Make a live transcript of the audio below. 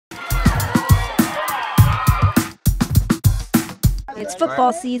It's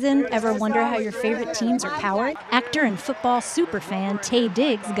football season. Ever wonder how your favorite teams are powered? Actor and football superfan Taye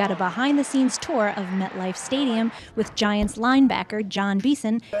Diggs got a behind-the-scenes tour of MetLife Stadium with Giants linebacker Jon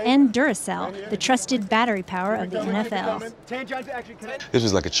Beason and Duracell, the trusted battery power of the NFL. This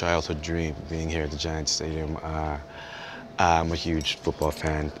was like a childhood dream, being here at the Giants Stadium. I'm a huge football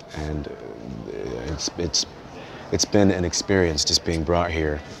fan, and it's been an experience just being brought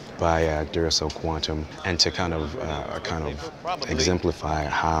here by Duracell Quantum, and to kind of exemplify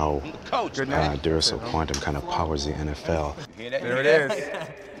how Duracell Quantum kind of powers the NFL. There it is.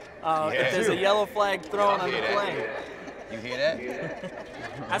 If there's a yellow flag thrown on the play. You hear that?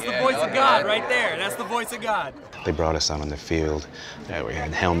 That's the voice of God right there. That's the voice of God. They brought us out on the field. We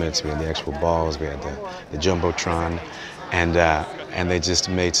had helmets, we had the actual balls, we had the Jumbotron, and they just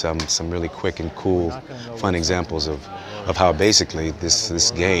made some really quick and cool, fun examples of how basically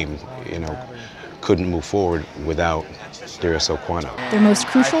this game, couldn't move forward without Duracell Quantum. Their most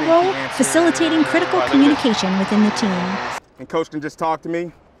crucial role, facilitating critical communication within the team. And Coach can just talk to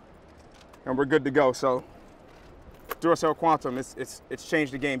me, and we're good to go. So Duracell Quantum, it's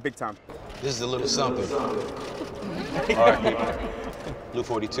changed the game big time. This is a little something. All right, Blue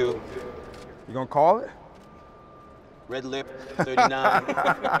 42. You gonna call it? Red Lip,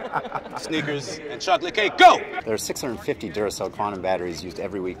 39, sneakers, and chocolate cake, go! There are 650 Duracell Quantum batteries used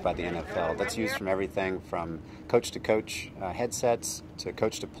every week by the NFL. That's used from everything from coach-to-coach headsets to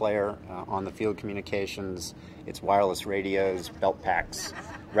coach-to-player on-the-field communications. It's wireless radios, belt packs,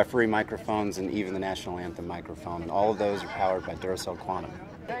 referee microphones, and even the national anthem microphone. And all of those are powered by Duracell Quantum.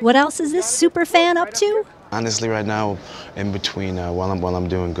 What else is this super fan up to? Honestly, right now, in between, while I'm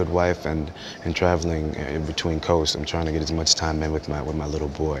doing Good Wife and traveling in between coasts, I'm trying to get as much time in with my little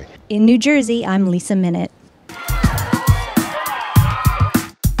boy. In New Jersey, I'm Lisa Minute.